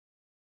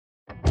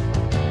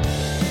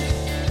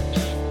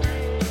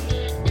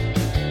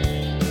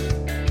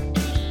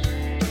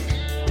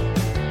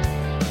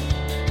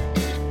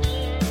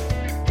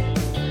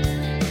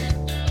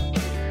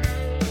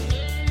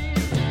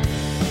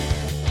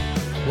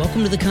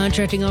Welcome to the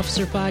Contracting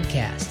Officer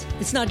Podcast.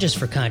 It's not just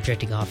for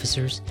contracting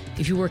officers.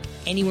 If you work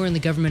anywhere in the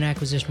government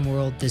acquisition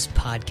world, this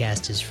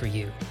podcast is for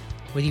you.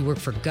 Whether you work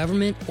for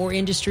government or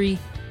industry,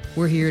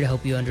 we're here to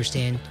help you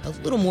understand a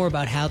little more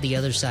about how the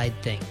other side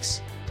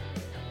thinks.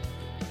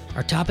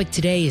 Our topic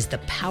today is the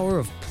power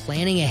of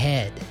planning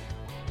ahead.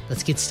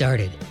 Let's get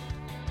started.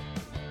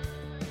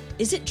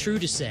 Is it true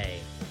to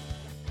say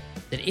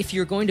that if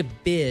you're going to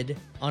bid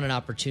on an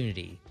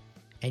opportunity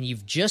and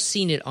you've just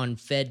seen it on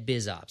Fed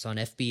BizOps, on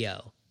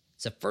FBO,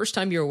 it's the first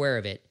time you're aware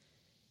of it,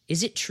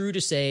 is it true to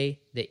say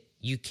that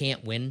you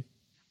can't win?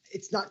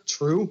 It's not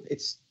true.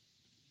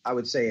 I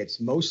would say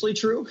it's mostly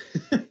true.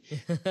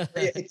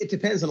 It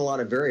depends on a lot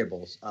of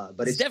variables,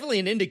 but it's definitely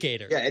an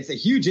indicator. Yeah, it's a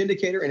huge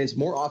indicator, and it's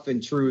more often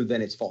true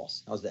than it's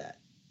false. How's that?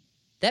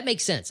 That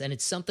makes sense, and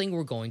it's something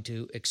we're going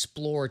to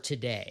explore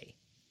today.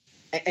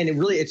 And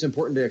it's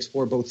important to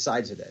explore both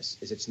sides of this.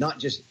 It's not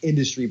just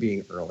industry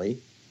being early,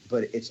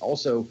 but it's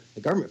also the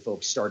government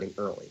folks starting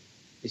early.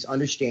 It's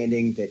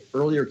understanding that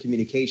earlier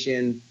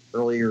communication,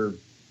 earlier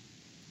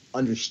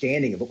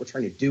understanding of what we're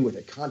trying to do with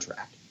a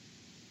contract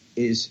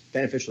is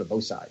beneficial to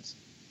both sides.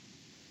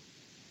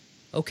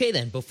 Okay,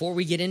 then, before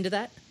we get into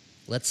that,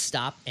 let's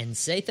stop and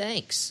say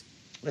thanks.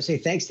 I want to say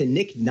thanks to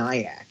Nick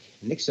Nyack.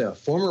 Nick's a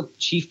former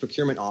chief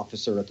procurement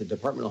officer at the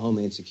Department of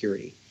Homeland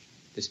Security.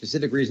 The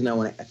specific reason I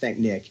want to thank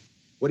Nick,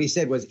 what he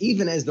said was,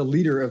 even as the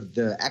leader of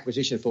the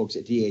acquisition folks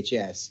at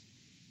DHS,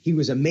 he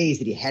was amazed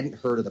that he hadn't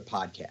heard of the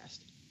podcast.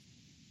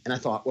 And I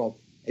thought, well,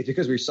 it's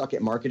because we suck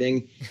at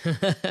marketing.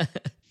 I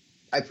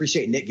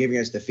appreciate Nick giving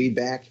us the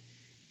feedback,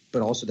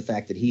 but also the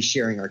fact that he's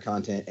sharing our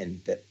content and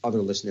that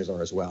other listeners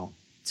are as well.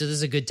 So this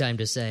is a good time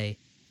to say,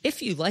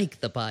 if you like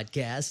the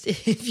podcast,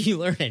 if you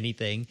learn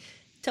anything,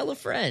 tell a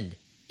friend.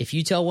 If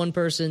you tell one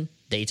person,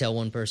 they tell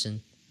one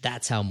person.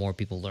 That's how more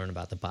people learn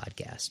about the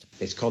podcast.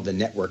 It's called the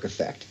network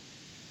effect.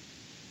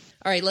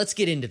 All right, let's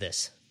get into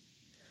this.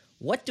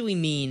 What do we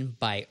mean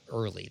by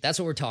early? That's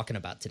what we're talking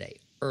about today.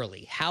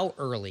 Early. How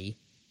early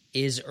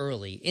is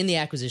early in the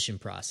acquisition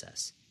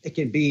process? It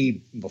can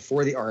be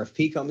before the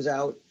RFP comes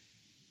out.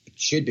 It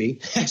should be,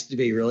 has to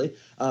be really.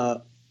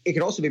 It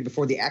could also be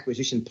before the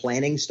acquisition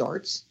planning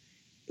starts.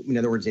 In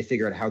other words, they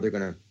figure out how they're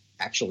going to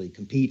actually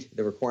compete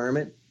the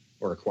requirement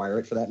or acquire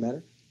it for that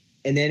matter.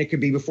 And then it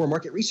could be before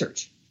market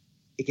research.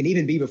 It can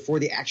even be before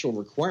the actual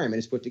requirement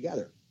is put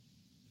together.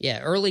 Yeah,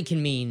 early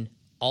can mean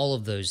all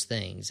of those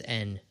things.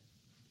 And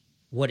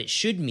what it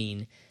should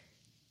mean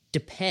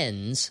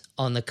depends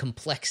on the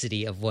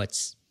complexity of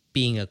what's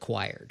being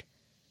acquired.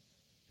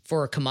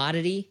 For a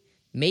commodity,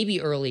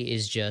 maybe early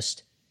is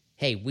just,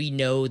 hey, we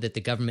know that the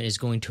government is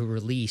going to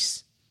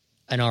release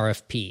an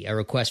RFP, a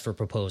request for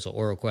proposal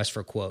or a request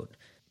for quote.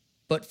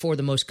 But for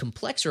the most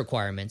complex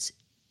requirements,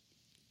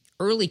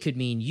 early could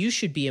mean you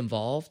should be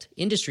involved,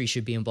 industry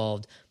should be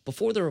involved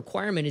before the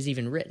requirement is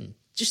even written.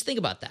 Just think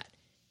about that.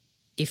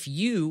 If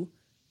you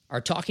are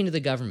talking to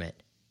the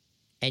government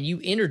and you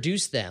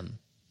introduce them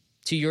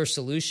to your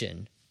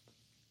solution,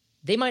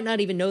 they might not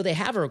even know they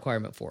have a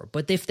requirement for it.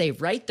 But if they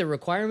write the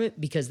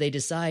requirement because they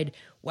decide,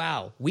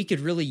 wow, we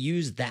could really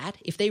use that,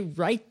 if they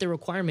write the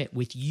requirement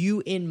with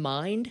you in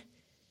mind,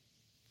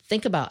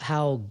 think about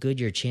how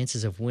good your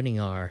chances of winning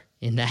are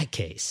in that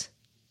case.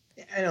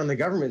 And on the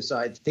government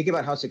side, think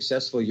about how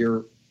successful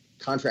your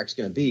contract's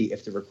going to be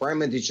if the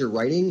requirement that you're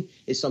writing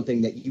is something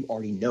that you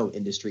already know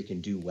industry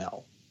can do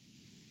well.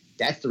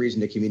 That's the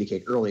reason to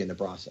communicate early in the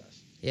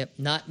process. Yep,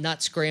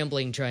 not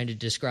scrambling trying to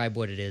describe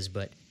what it is,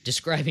 but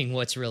describing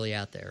what's really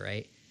out there,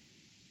 right?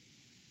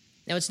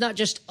 Now, it's not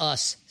just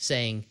us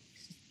saying,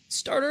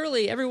 start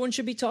early, everyone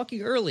should be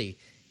talking early.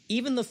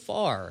 Even the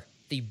FAR,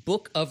 the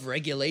Book of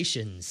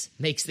Regulations,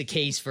 makes the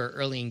case for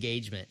early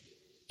engagement.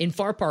 In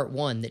FAR Part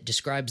 1 that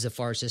describes the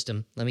FAR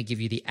system, let me give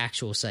you the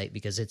actual site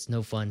because it's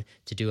no fun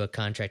to do a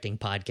contracting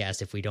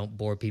podcast if we don't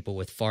bore people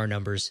with FAR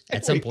numbers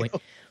at some point.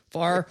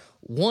 FAR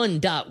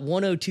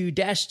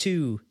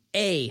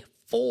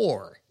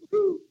 1.102-2A4,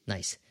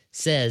 nice,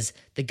 says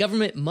the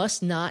government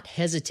must not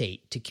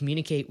hesitate to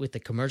communicate with the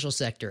commercial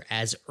sector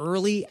as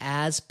early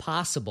as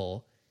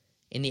possible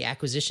in the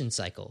acquisition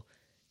cycle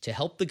to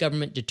help the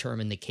government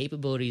determine the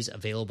capabilities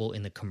available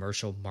in the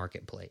commercial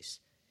marketplace.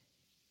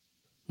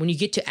 When you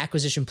get to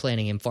acquisition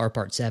planning in FAR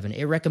Part 7,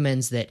 it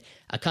recommends that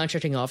a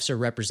contracting officer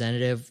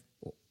representative,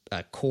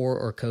 a COR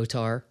or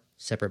COTAR,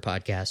 separate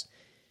podcast,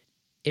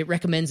 it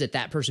recommends that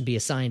that person be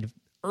assigned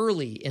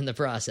early in the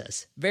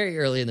process, very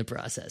early in the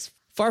process.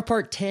 FAR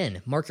Part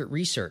 10, market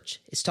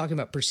research, is talking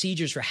about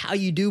procedures for how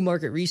you do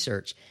market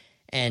research.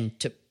 And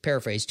to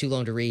paraphrase, too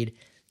long to read,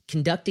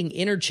 conducting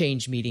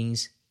interchange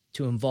meetings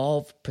to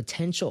involve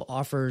potential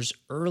offers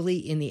early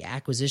in the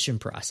acquisition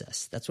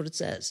process. That's what it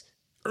says.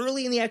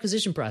 Early in the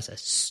acquisition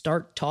process,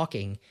 start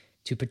talking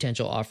to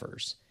potential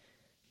offers.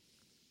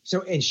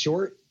 So in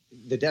short,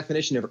 the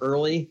definition of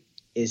early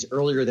is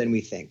earlier than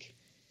we think.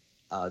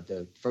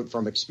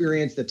 From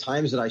experience, the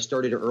times that I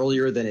started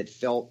earlier than it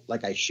felt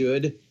like I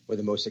should were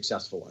the most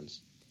successful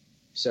ones.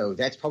 So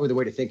that's probably the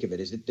way to think of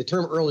it. Is that the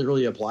term early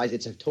really applies.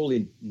 It's a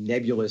totally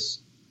nebulous,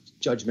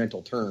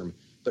 judgmental term,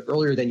 but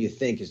earlier than you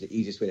think is the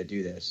easiest way to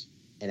do this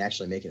and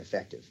actually make it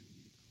effective.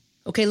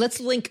 Okay, let's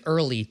link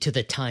early to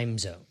the time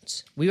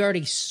zones. We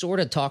already sort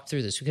of talked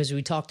through this because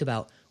we talked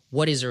about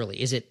what is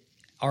early. Is it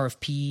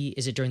RFP?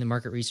 Is it during the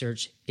market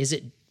research? Is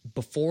it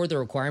before the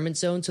requirement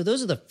zone? So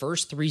those are the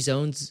first three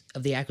zones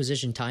of the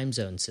acquisition time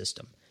zone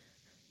system.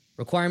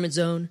 Requirement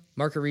zone,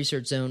 market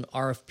research zone,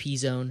 RFP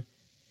zone.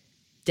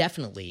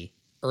 Definitely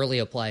early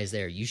applies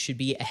there. You should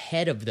be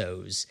ahead of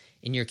those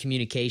in your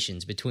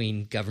communications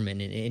between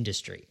government and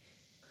industry.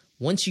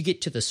 Once you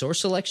get to the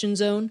source selection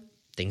zone,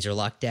 things are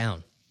locked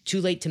down. Too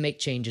late to make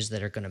changes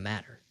that are going to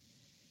matter.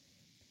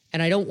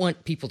 And I don't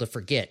want people to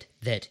forget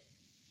that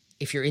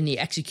if you're in the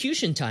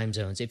execution time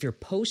zones, if you're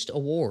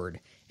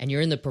post-award and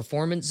you're in the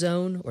performance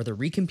zone or the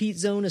recompete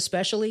zone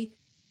especially,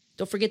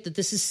 don't forget that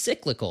this is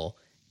cyclical.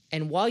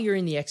 And while you're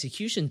in the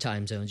execution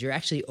time zones, you're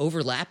actually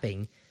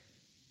overlapping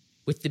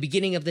with the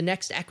beginning of the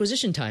next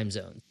acquisition time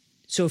zone.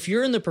 So if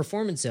you're in the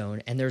performance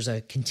zone and there's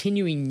a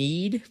continuing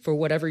need for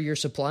whatever you're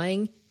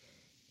supplying,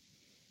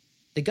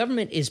 the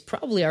government is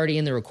probably already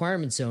in the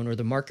requirement zone or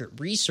the market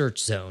research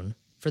zone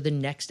for the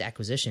next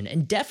acquisition.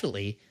 And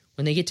definitely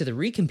when they get to the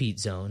recompete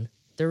zone,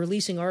 they're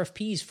releasing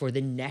RFPs for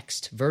the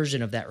next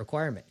version of that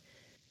requirement.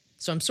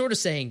 So I'm sort of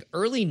saying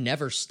early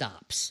never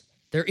stops.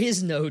 There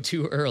is no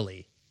too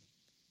early.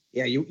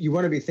 Yeah, you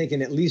want to be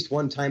thinking at least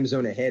one time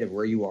zone ahead of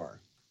where you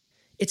are.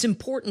 It's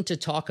important to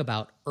talk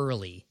about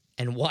early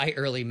and why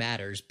early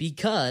matters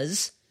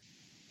because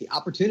the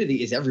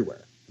opportunity is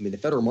everywhere. I mean, the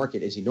federal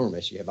market is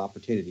enormous. You have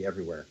opportunity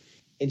everywhere.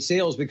 In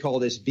sales, we call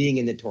this being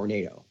in the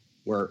tornado,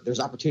 where there's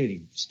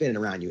opportunity spinning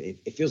around you.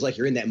 It feels like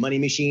you're in that money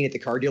machine at the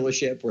car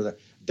dealership where the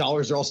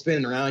dollars are all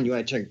spinning around. You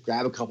want to try to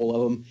grab a couple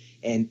of them,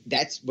 and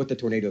that's what the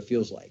tornado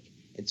feels like.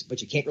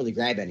 But you can't really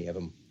grab any of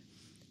them.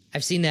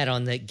 I've seen that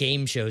on the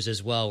game shows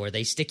as well, where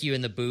they stick you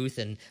in the booth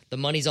and the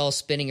money's all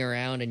spinning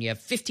around and you have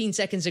 15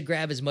 seconds to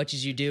grab as much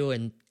as you do.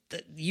 And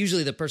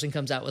usually the person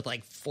comes out with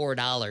like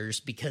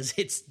 $4 because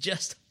it's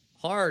just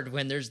hard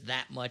when there's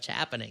that much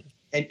happening.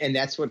 And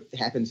that's what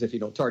happens if you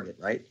don't target,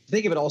 right?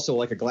 Think of it also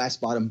like a glass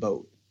bottom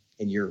boat,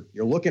 and you're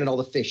looking at all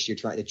the fish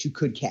that you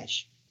could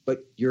catch,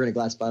 but you're in a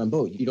glass bottom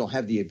boat. You don't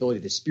have the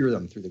ability to spear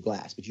them through the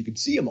glass, but you can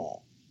see them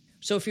all.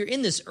 So if you're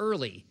in this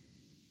early,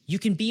 you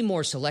can be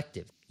more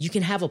selective. You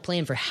can have a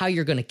plan for how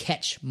you're going to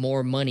catch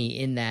more money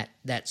in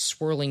that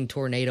swirling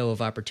tornado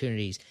of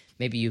opportunities.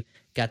 Maybe you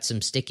got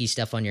some sticky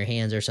stuff on your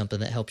hands or something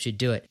that helps you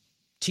do it.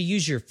 To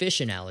use your fish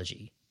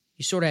analogy,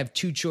 you sort of have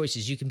two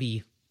choices. You can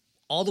be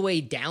all the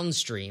way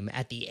downstream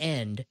at the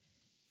end,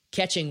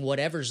 catching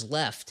whatever's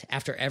left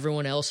after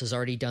everyone else has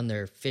already done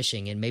their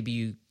fishing, and maybe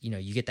you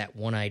get that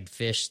one-eyed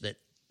fish that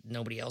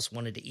nobody else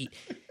wanted to eat.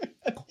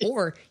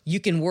 Or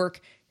you can work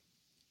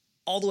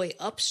all the way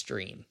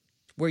upstream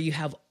where you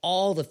have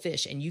all the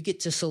fish and you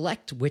get to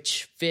select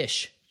which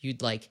fish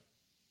you'd like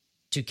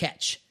to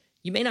catch.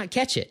 You may not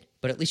catch it,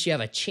 but at least you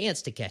have a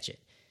chance to catch it.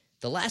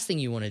 The last thing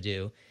you want to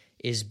do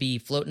is be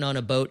floating on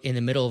a boat in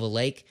the middle of a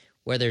lake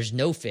where there's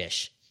no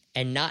fish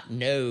and not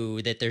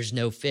know that there's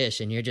no fish,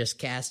 and you're just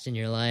casting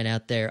your line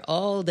out there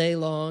all day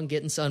long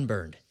getting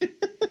sunburned.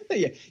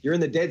 Yeah, you're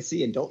in the Dead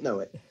Sea and don't know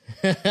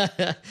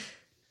it.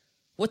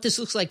 What this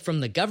looks like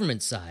from the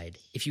government side,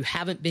 if you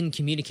haven't been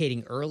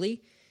communicating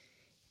early,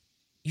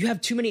 you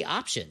have too many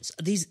options.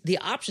 The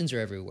options are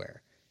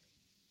everywhere.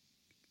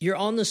 You're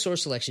on the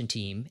source selection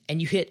team,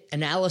 and you hit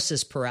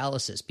analysis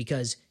paralysis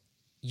because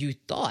you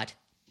thought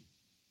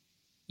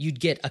you'd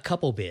get a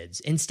couple bids.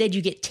 Instead,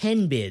 you get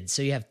 10 bids.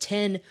 So you have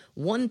 10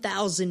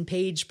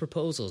 1,000-page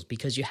proposals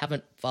because you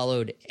haven't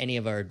followed any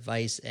of our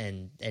advice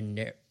and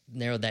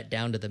narrowed that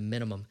down to the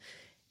minimum.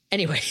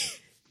 Anyway.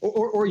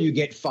 Or you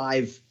get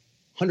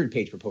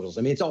 500-page proposals.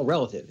 I mean, it's all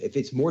relative. If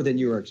it's more than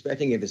you were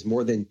expecting, if it's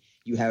more than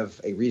you have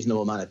a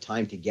reasonable amount of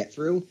time to get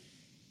through,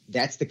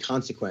 that's the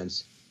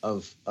consequence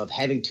of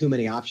having too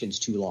many options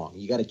too long.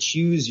 You got to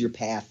choose your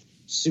path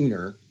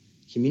sooner,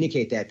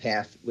 communicate that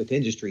path with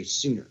industry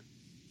sooner.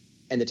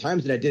 And the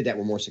times that I did that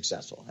were more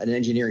successful. At an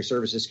engineering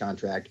services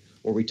contract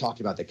where we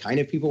talked about the kind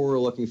of people we were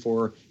looking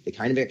for, the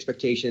kind of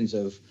expectations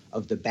of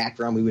the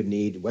background we would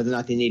need, whether or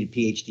not they needed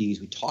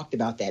PhDs. We talked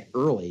about that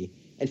early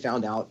and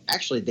found out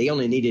actually they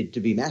only needed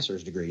to be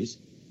master's degrees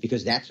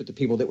because that's what the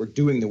people that were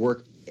doing the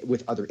work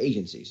with other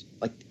agencies.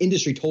 Like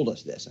industry told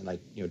us this, and I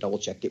double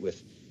checked it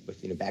with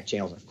back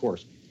channels, of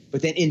course.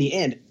 But then in the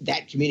end,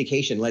 that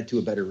communication led to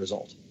a better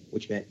result,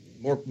 which meant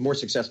more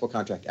successful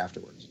contract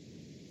afterwards.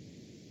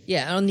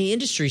 Yeah, on the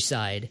industry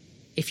side,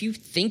 if you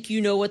think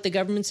you know what the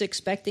government's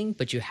expecting,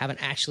 but you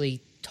haven't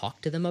actually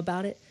talked to them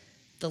about it,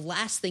 the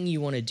last thing you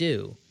want to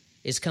do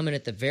is come in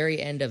at the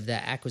very end of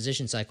the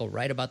acquisition cycle,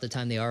 right about the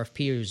time the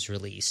RFP is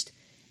released,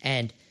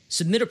 and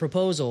submit a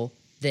proposal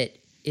that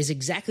is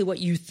exactly what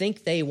you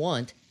think they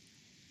want,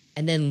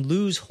 and then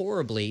lose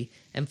horribly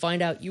and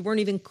find out you weren't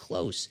even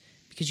close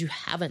because you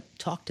haven't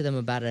talked to them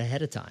about it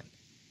ahead of time.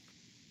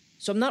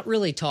 So I'm not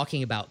really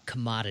talking about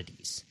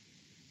commodities.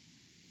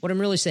 What I'm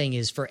really saying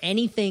is for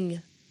any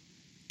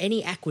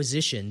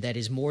acquisition that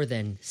is more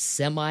than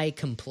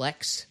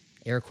semi-complex,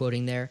 air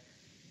quoting there,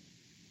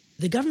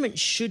 The government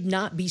should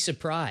not be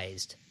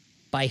surprised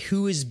by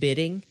who is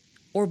bidding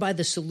or by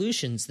the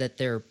solutions that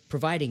they're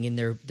providing in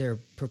their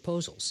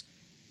proposals.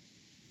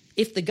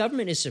 If the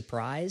government is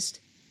surprised,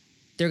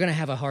 they're going to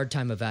have a hard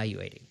time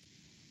evaluating.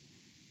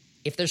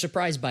 If they're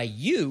surprised by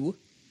you,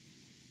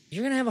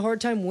 you're going to have a hard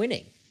time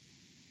winning.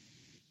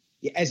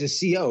 Yeah, as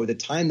a CO, the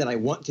time that I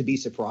want to be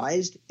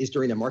surprised is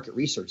during the market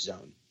research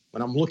zone,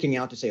 when I'm looking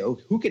out to say, oh,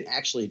 who can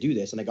actually do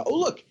this? And I go, oh,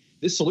 look,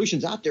 this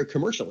solution's out there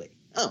commercially.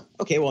 Oh,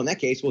 okay, well, in that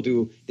case, we'll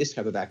do this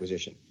type of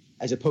acquisition,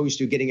 as opposed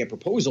to getting a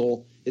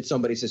proposal that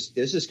somebody says,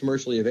 this is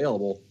commercially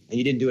available, and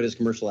you didn't do it as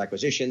commercial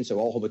acquisition, so a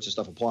whole bunch of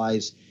stuff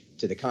applies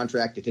to the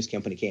contract that this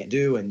company can't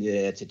do, and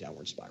it's a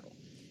downward spiral.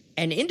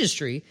 And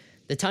industry,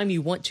 the time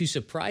you want to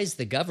surprise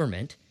the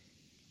government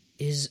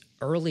is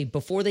early,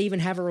 before they even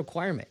have a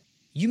requirement.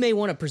 You may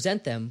want to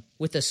present them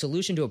with a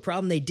solution to a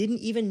problem they didn't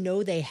even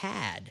know they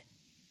had.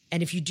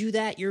 And if you do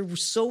that, you're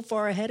so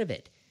far ahead of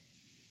it.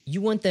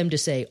 You want them to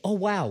say, oh,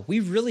 wow, we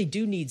really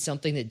do need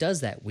something that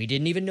does that. We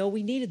didn't even know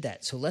we needed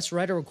that. So let's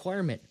write a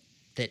requirement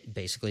that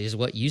basically is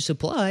what you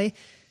supply.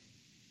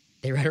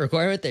 They write a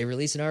requirement, they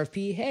release an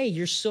RFP. Hey,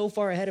 you're so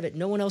far ahead of it,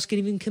 no one else can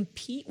even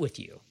compete with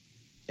you.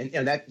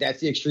 And that's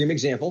the extreme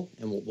example.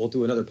 And we'll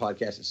do another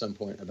podcast at some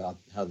point about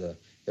how the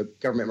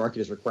government market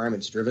is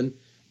requirements driven.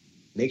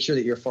 Make sure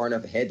that you're far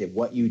enough ahead that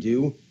what you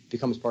do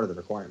becomes part of the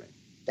requirement.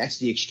 That's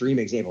the extreme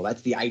example.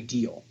 That's the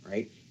ideal,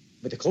 right?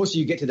 But the closer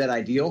you get to that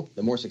ideal,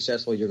 the more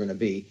successful you're going to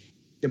be.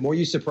 The more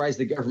you surprise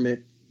the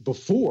government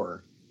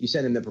before you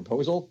send them the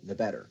proposal, the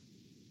better.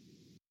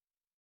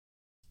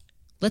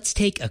 Let's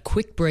take a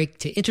quick break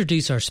to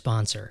introduce our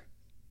sponsor.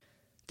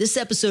 This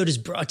episode is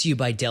brought to you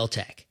by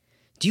Deltek.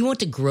 Do you want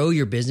to grow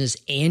your business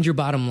and your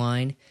bottom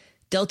line?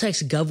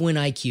 Deltek's GovWin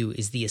IQ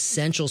is the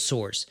essential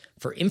source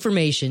for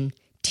information,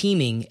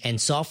 teaming, and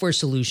software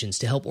solutions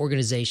to help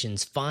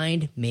organizations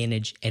find,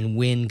 manage, and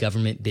win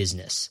government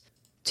business.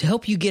 To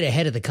help you get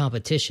ahead of the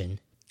competition,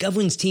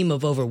 GovWin's team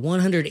of over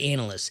 100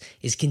 analysts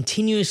is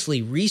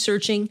continuously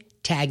researching,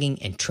 tagging,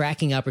 and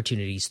tracking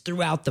opportunities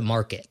throughout the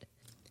market.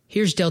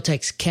 Here's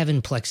Deltek's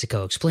Kevin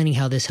Plexico explaining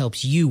how this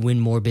helps you win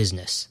more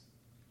business.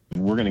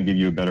 We're going to give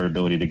you a better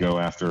ability to go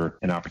after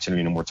an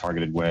opportunity in a more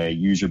targeted way,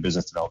 use your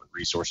business development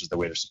resources the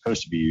way they're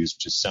supposed to be used,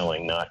 which is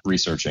selling, not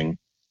researching,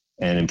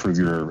 and improve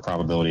your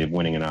probability of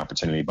winning an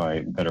opportunity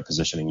by better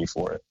positioning you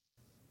for it.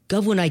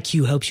 GovWin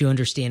IQ helps you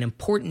understand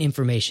important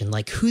information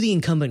like who the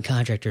incumbent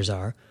contractors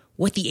are,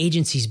 what the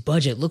agency's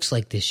budget looks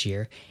like this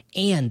year,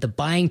 and the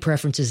buying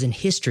preferences and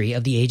history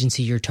of the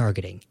agency you're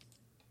targeting.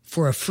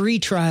 For a free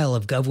trial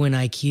of GovWin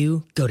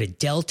IQ, go to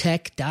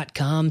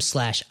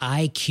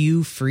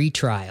deltek.com/IQ free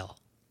trial.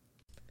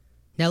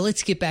 Now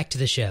let's get back to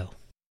the show.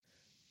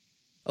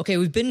 Okay,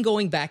 we've been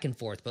going back and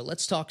forth, but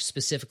let's talk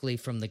specifically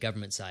from the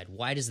government side.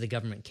 Why does the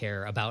government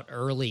care about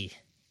early?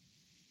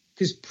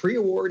 Because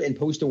pre-award and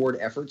post-award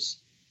efforts,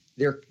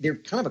 they're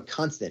kind of a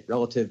constant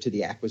relative to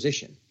the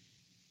acquisition.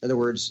 In other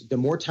words, the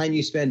more time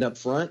you spend up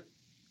front,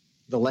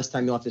 the less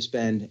time you'll have to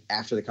spend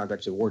after the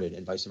contract's awarded,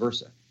 and vice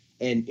versa.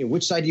 And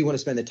which side do you want to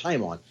spend the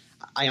time on?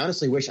 I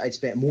honestly wish I'd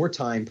spent more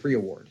time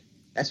pre-award.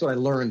 That's what I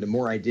learned the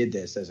more I did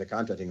this as a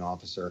contracting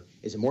officer,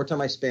 is the more time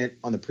I spent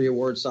on the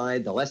pre-award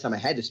side, the less time I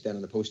had to spend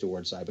on the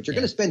post-award side. But you're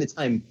going to spend the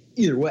time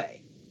either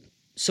way.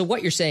 So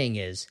what you're saying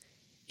is,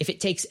 if it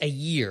takes a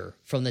year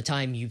from the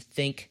time you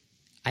think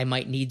I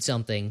might need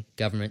something,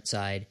 government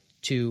side,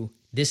 to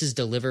this is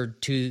delivered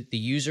to the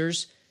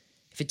users,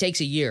 if it takes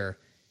a year,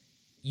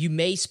 you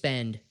may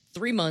spend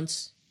 3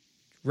 months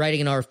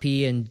writing an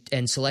RFP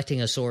and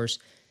selecting a source,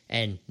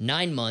 and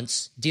 9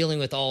 months dealing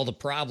with all the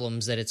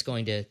problems that it's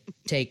going to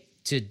take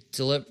to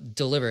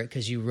deliver it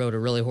because you wrote a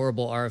really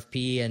horrible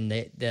RFP and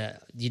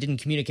you didn't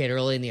communicate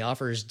early and the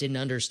offers didn't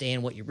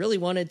understand what you really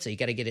wanted, so you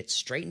got to get it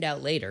straightened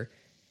out later.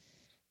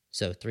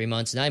 So 3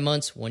 months, 9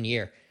 months, 1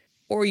 year.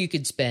 Or you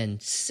could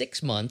spend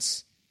 6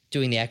 months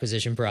doing the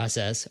acquisition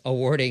process,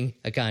 awarding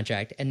a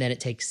contract, and then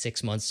it takes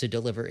 6 months to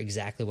deliver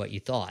exactly what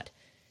you thought.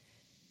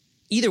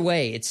 Either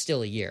way, it's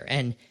still a year.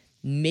 And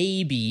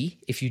maybe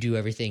if you do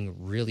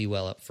everything really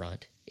well up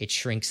front, it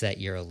shrinks that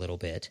year a little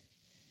bit.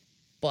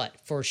 But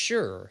for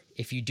sure,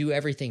 if you do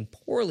everything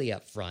poorly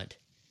up front,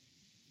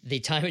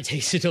 the time it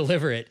takes to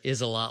deliver it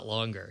is a lot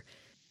longer.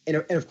 And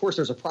of course,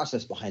 there's a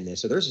process behind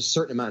this. So there's a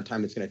certain amount of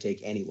time it's going to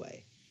take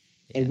anyway.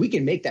 And we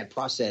can make that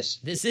process.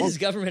 This is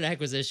government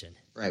acquisition.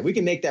 Right. We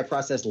can make that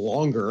process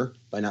longer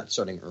by not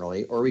starting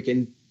early, or we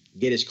can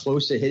get as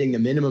close to hitting the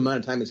minimum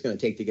amount of time it's going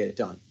to take to get it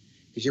done.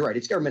 Because you're right,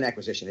 it's government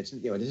acquisition. It's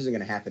this isn't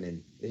going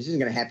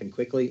to happen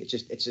quickly. It's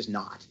just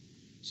not.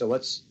 So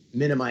let's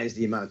minimize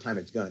the amount of time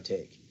it's going to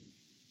take.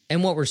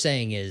 And what we're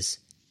saying is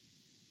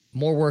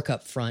more work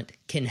up front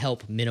can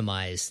help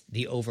minimize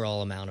the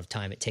overall amount of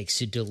time it takes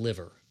to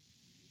deliver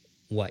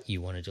what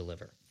you want to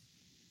deliver.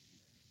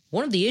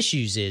 One of the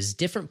issues is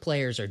different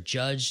players are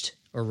judged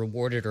or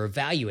rewarded or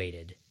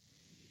evaluated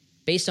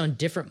based on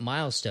different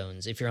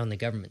milestones if you're on the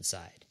government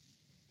side.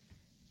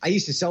 I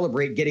used to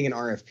celebrate getting an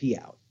RFP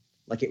out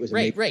like it was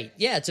right.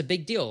 Yeah, it's a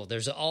big deal.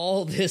 There's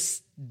all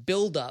this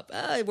buildup.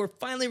 We're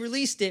finally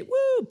released it.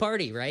 Woo,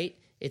 party, right?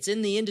 It's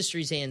in the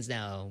industry's hands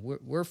now.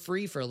 We're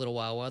free for a little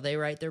while they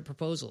write their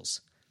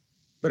proposals.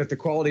 But if the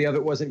quality of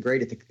it wasn't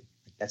great,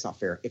 that's not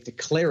fair. If the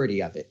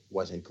clarity of it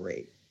wasn't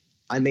great,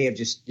 I may have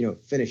just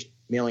finished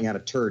mailing out a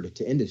turd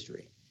to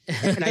industry.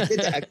 And I did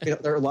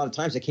that. There are a lot of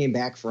times I came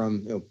back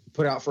from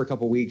put out for a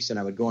couple of weeks, and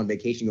I would go on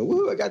vacation, and go,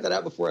 woo, I got that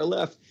out before I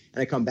left,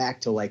 and I come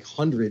back to like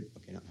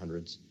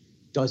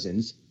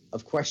dozens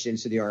of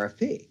questions to the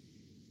RFP.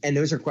 And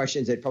those are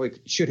questions that probably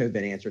should have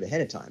been answered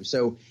ahead of time.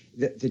 So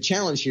the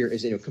challenge here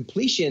is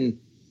completion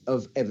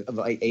of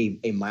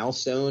a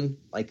milestone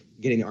like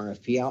getting the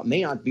RFP out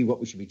may not be what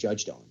we should be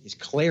judged on. Is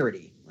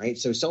clarity, right?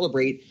 So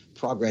celebrate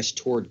progress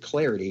toward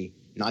clarity,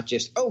 not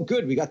just, oh,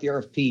 good, we got the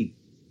RFP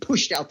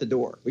pushed out the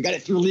door. We got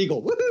it through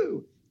legal.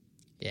 Woohoo!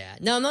 Yeah.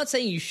 No, I'm not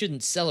saying you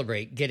shouldn't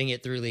celebrate getting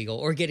it through legal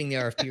or getting the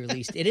RFP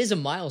released. It is a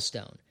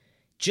milestone.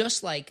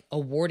 Just like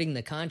awarding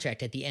the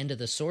contract at the end of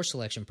the source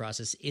selection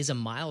process is a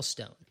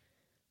milestone.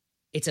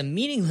 It's a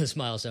meaningless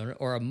milestone,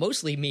 or a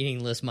mostly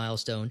meaningless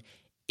milestone,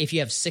 if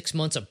you have 6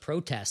 months of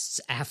protests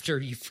after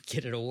you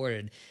get it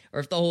awarded, or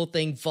if the whole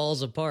thing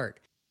falls apart.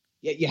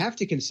 Yeah, you have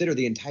to consider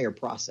the entire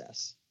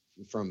process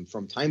from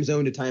time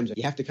zone to time zone.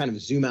 You have to kind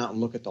of zoom out and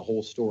look at the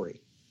whole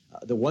story.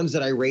 The ones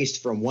that I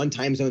raced from one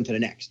time zone to the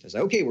next. I was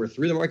like, okay, we're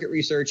through the market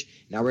research.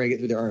 Now we're going to get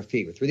through the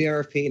RFP. We're through the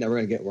RFP. Now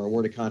we're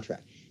awarded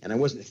contract. And I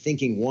wasn't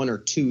thinking 1 or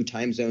 2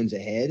 time zones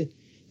ahead.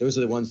 Those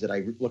are the ones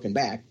that looking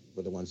back,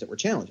 were the ones that were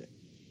challenging.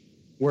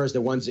 Whereas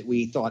the ones that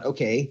we thought,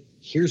 okay,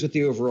 here's what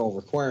the overall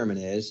requirement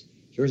is.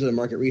 Here's the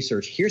market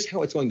research. Here's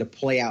how it's going to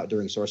play out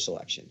during source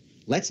selection.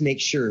 Let's make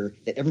sure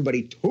that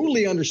everybody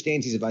totally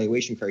understands these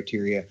evaluation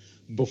criteria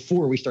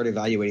before we start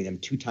evaluating them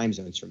 2 time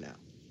zones from now.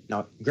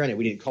 Now, granted,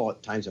 we didn't call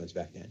it time zones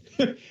back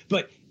then,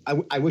 but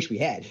I wish we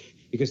had,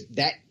 because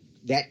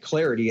that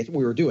clarity is what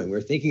we were doing. We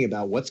were thinking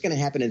about what's going to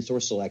happen in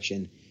source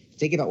selection,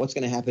 thinking about what's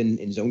going to happen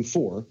in zone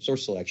 4,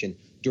 source selection,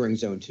 during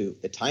zone 2.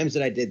 The times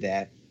that I did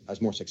that, I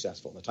was more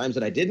successful. The times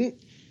that I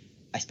didn't,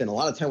 I spent a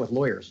lot of time with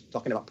lawyers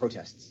talking about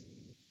protests.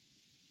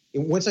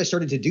 And once I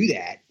started to do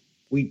that,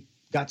 we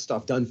got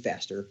stuff done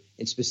faster,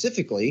 and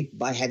specifically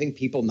by having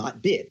people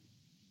not bid.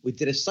 We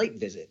did a site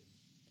visit,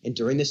 and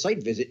during the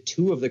site visit,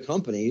 2 of the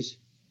companies,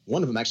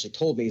 one of them actually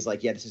told me, he's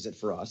like, yeah, this isn't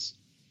for us.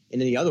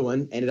 And then the other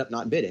one ended up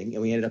not bidding,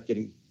 and we ended up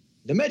getting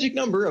the magic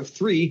number of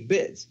 3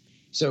 bids.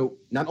 So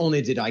not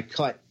only did I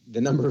cut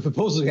the number of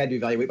proposals we had to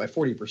evaluate by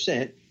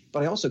 40%,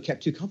 but I also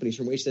kept 2 companies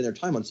from wasting their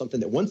time on something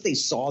that once they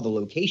saw the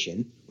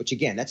location, which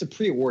again, that's a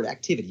pre-award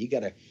activity. You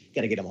gotta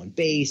get them on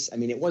base. I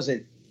mean, it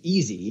wasn't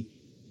easy.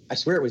 I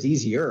swear it was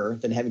easier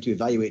than having to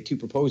evaluate 2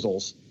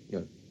 proposals,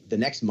 the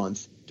next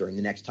month during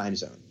the next time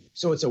zone.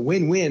 So it's a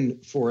win-win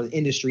for the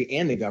industry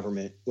and the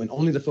government when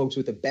only the folks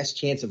with the best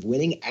chance of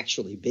winning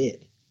actually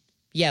bid.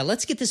 Yeah,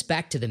 let's get this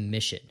back to the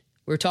mission.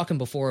 We were talking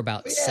before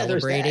about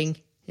celebrating.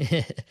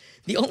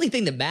 The only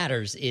thing that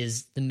matters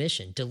is the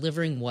mission,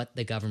 delivering what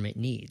the government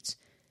needs.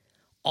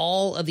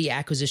 All of the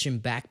acquisition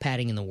back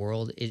patting in the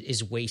world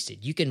is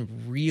wasted. You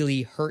can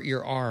really hurt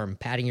your arm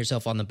patting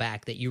yourself on the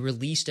back that you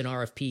released an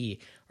RFP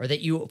or that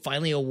you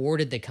finally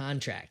awarded the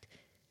contract.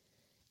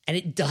 And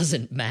it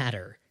doesn't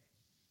matter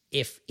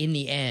if in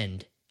the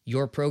end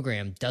your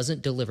program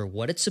doesn't deliver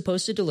what it's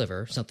supposed to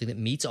deliver, something that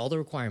meets all the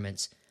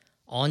requirements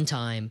on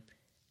time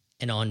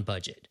and on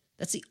budget.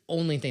 That's the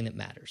only thing that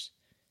matters.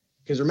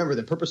 Because remember,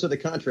 the purpose of the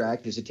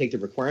contract is to take the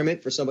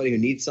requirement for somebody who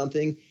needs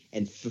something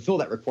and fulfill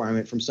that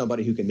requirement from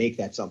somebody who can make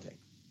that something.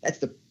 That's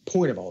the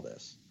point of all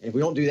this. And if we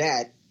don't do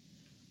that,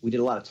 we did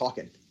a lot of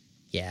talking.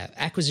 Yeah,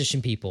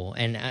 acquisition people,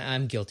 and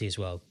I'm guilty as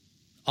well,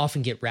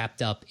 often get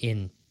wrapped up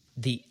in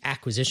the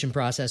acquisition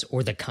process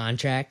or the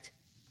contract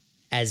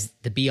as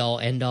the be-all,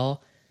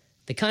 end-all.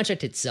 The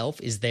contract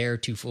itself is there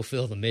to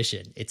fulfill the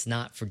mission. It's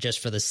not just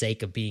for the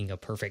sake of being a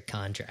perfect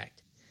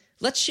contract.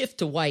 Let's shift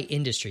to why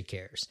industry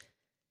cares.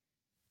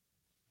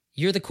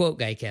 You're the quote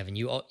guy, Kevin.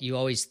 You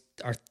always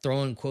are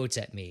throwing quotes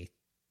at me.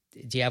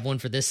 Do you have one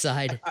for this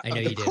side? I know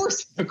you do.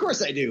 Of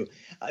course I do.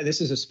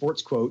 This is a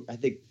sports quote. I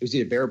think it was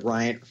either Bear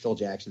Bryant or Phil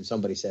Jackson.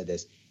 Somebody said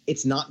this.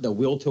 It's not the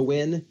will to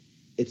win.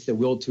 It's the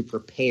will to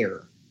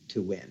prepare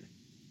to win.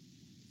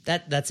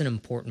 That's an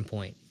important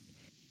point.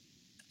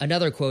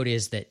 Another quote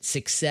is that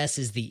success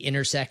is the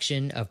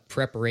intersection of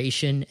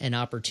preparation and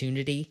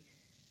opportunity.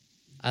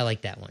 I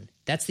like that one.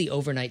 That's the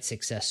overnight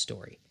success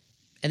story.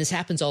 And this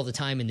happens all the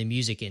time in the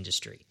music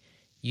industry.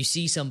 You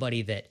see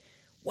somebody that,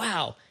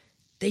 wow,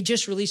 they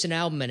just released an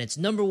album and it's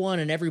number 1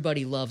 and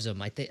everybody loves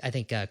them. I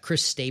think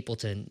Chris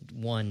Stapleton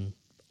won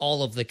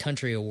all of the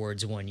country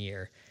awards one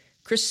year.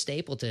 Chris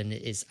Stapleton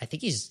is, I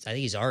think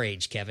he's our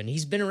age, Kevin.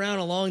 He's been around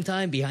a long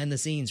time behind the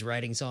scenes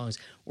writing songs,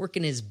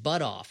 working his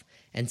butt off,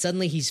 and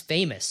suddenly he's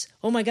famous.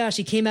 Oh my gosh,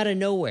 he came out of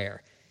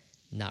nowhere.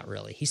 Not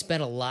really. He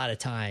spent a lot of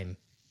time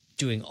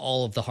doing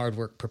all of the hard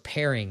work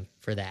preparing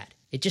for that.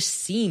 It just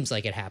seems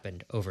like it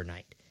happened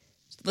overnight.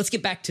 Let's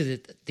get back to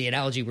the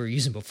analogy we were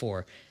using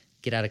before.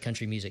 Get out of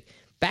country music.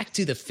 Back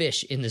to the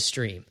fish in the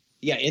stream.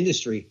 Yeah,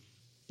 industry.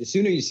 The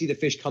sooner you see the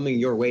fish coming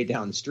your way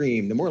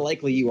downstream, the more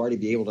likely you are to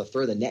be able to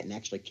throw the net and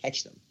actually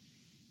catch them.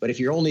 But if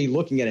you're only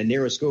looking at a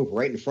narrow scope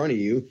right in front of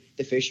you,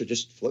 the fish are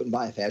just floating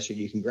by faster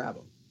than you can grab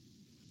them.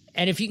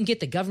 And if you can get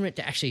the government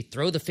to actually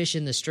throw the fish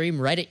in the stream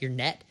right at your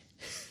net,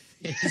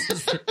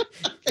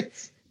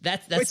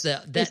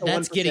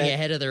 that's getting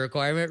ahead of the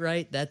requirement,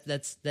 right?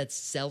 That's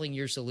selling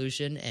your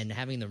solution and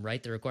having them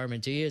write the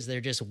requirement to you. Is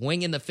they're just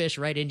winging the fish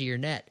right into your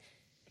net,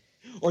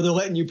 or they're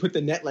letting you put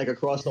the net like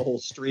across the whole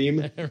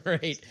stream,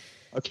 right?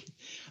 Okay.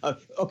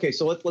 Okay.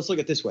 So let's look at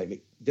it this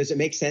way. Does it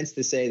make sense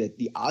to say that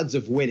the odds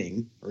of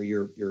winning, or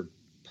your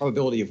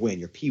probability of win,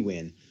 your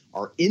P-win,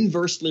 are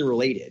inversely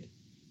related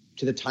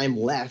to the time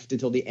left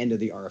until the end of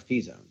the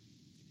RFP zone?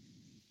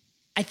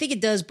 I think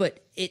it does,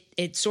 but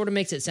it sort of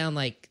makes it sound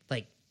like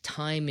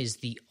time is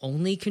the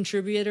only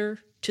contributor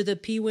to the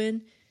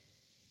P-win.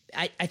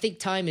 I think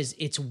time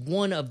it's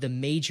one of the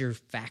major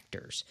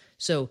factors.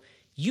 So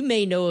you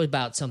may know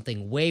about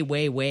something way,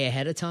 way, way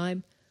ahead of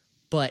time,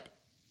 but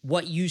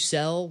what you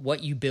sell,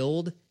 what you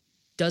build,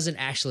 doesn't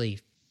actually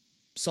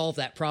solve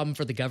that problem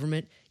for the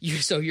government.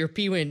 So your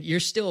P-win, you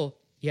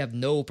have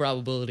no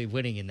probability of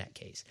winning in that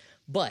case.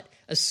 But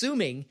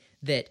assuming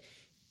that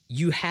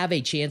you have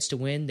a chance to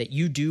win, that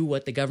you do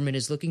what the government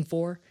is looking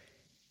for,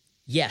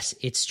 yes,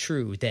 it's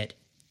true that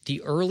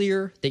the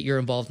earlier that you're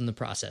involved in the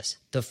process,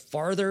 the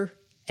farther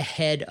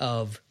ahead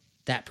of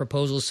that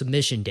proposal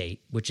submission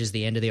date, which is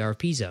the end of the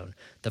RFP zone,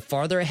 the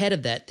farther ahead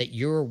of that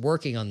you're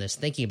working on this,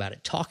 thinking about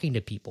it, talking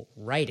to people,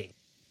 writing,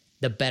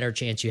 the better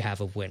chance you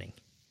have of winning.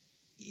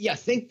 Yeah,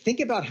 think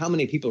about how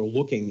many people are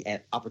looking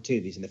at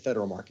opportunities in the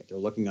federal market. They're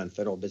looking on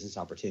federal business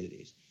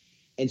opportunities.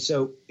 And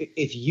so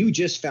if you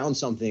just found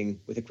something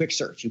with a quick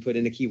search, you put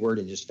in a keyword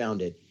and just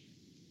found it,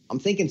 I'm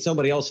thinking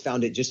somebody else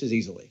found it just as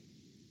easily.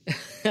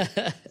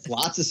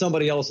 Lots of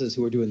somebody else's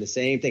who are doing the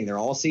same thing. They're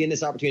all seeing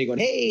this opportunity going,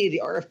 hey,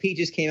 the RFP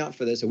just came out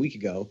for this a week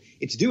ago.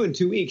 It's due in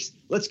 2 weeks.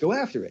 Let's go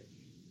after it.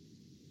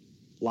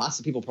 Lots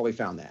of people probably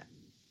found that.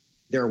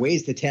 There are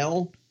ways to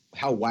tell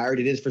how wired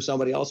it is for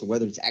somebody else and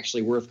whether it's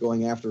actually worth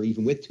going after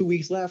even with 2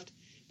 weeks left.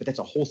 But that's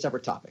a whole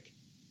separate topic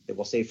that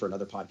we'll save for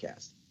another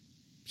podcast.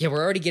 Yeah,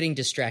 we're already getting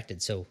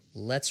distracted, so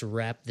let's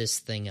wrap this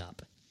thing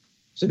up.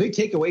 So the big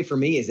takeaway for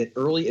me is that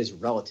early is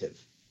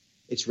relative.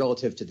 It's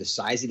relative to the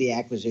size of the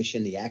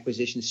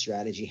acquisition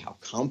strategy, how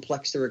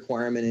complex the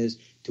requirement is,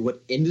 to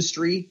what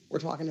industry we're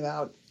talking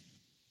about.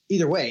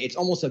 Either way, it's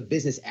almost a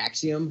business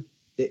axiom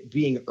that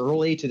being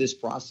early to this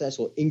process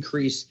will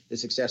increase the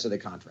success of the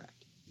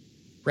contract.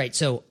 Right.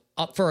 So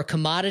for a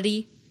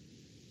commodity,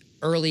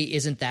 early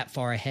isn't that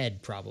far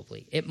ahead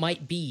probably. It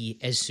might be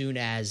as soon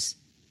as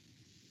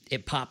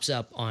it pops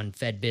up on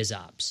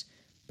FedBizOps.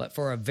 But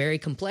for a very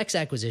complex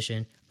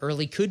acquisition,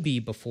 early could be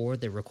before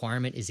the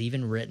requirement is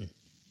even written.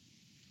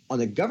 On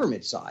the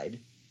government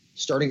side,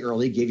 starting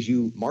early gives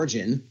you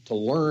margin to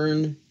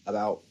learn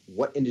about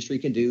what industry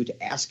can do,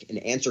 to ask and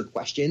answer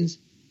questions,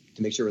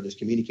 to make sure there's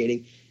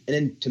communicating, and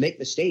then to make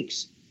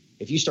mistakes.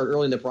 If you start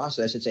early in the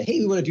process and say,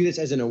 hey, we want to do this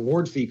as an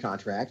award fee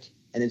contract,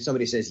 and then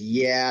somebody says,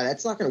 yeah,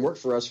 that's not going to work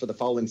for us for the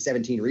following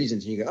 17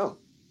 reasons, and you go,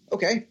 oh,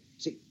 okay.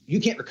 So you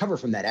can't recover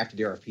from that after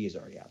the RFP is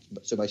already out.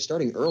 So by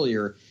starting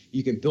earlier,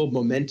 you can build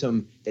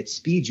momentum that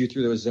speeds you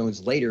through those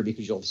zones later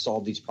because you'll have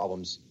solved these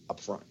problems up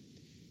front.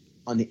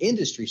 On the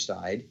industry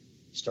side,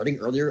 starting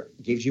earlier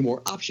gives you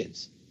more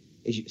options.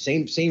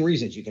 Same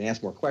reasons. You can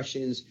ask more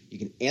questions. You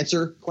can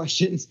answer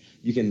questions.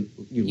 You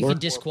can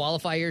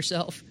disqualify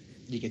yourself.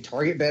 You can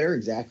target better.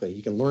 Exactly.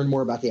 You can learn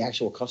more about the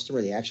actual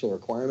customer, the actual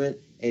requirement,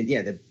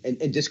 and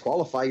and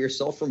disqualify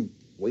yourself from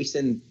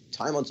wasting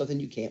time on something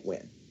you can't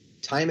win.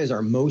 Time is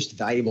our most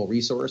valuable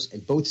resource,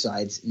 and both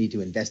sides need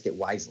to invest it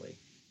wisely.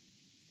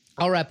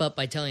 I'll wrap up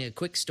by telling a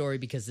quick story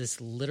because this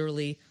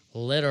literally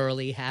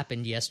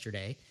happened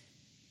yesterday.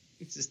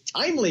 It's just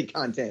timely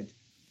content.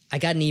 I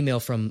got an email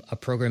from a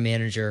program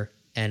manager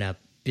and a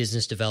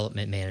business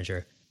development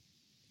manager,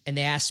 and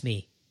they asked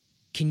me,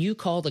 can you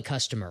call the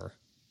customer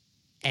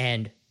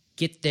and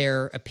get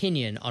their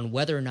opinion on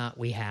whether or not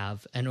we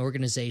have an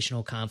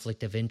organizational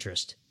conflict of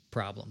interest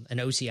problem, an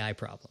OCI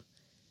problem?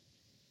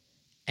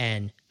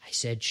 And I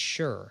said,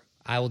 sure,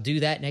 I will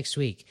do that next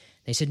week.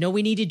 They said, no,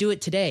 we need to do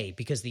it today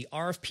because the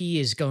RFP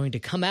is going to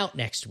come out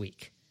next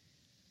week.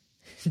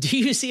 Do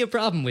you see a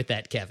problem with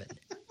that, Kevin?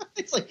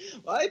 It's like,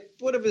 well, I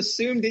would have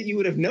assumed that you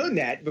would have known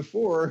that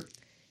before.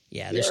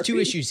 Yeah, there's two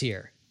issues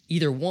here.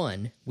 Either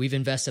one, we've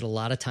invested a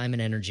lot of time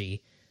and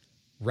energy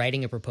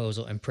writing a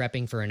proposal and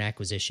prepping for an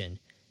acquisition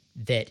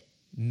that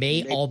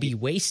may all be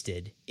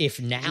wasted if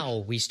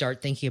now we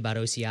start thinking about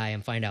OCI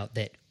and find out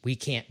that we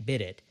can't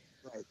bid it.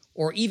 Right.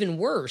 Or even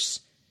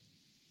worse,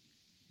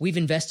 we've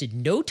invested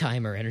no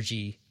time or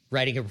energy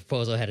writing a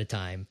proposal ahead of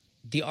time.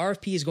 The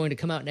RFP is going to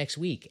come out next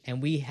week,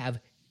 and we have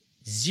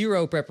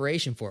zero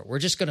preparation for it. We're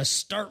just going to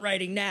start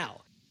writing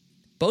now.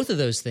 Both of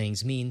those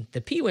things mean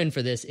the P-win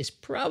for this is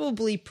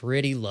probably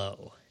pretty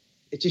low.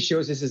 It just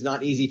shows this is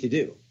not easy to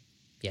do.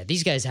 Yeah,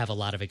 these guys have a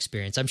lot of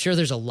experience. I'm sure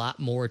there's a lot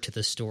more to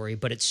the story,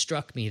 but it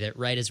struck me that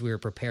right as we were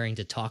preparing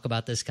to talk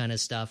about this kind of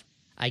stuff,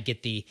 I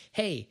get the,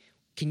 hey,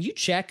 can you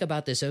check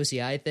about this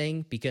OCI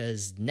thing?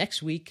 Because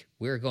next week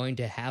we're going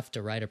to have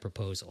to write a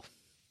proposal.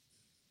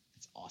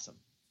 It's awesome.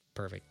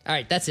 perfect. All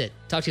right, that's it.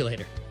 Talk to you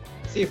later.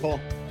 See you, Paul.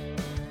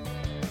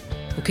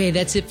 Okay,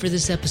 that's it for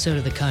this episode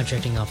of the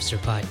Contracting Officer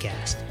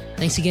Podcast.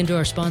 Thanks again to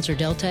our sponsor,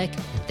 Deltek,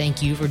 and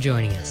thank you for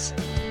joining us.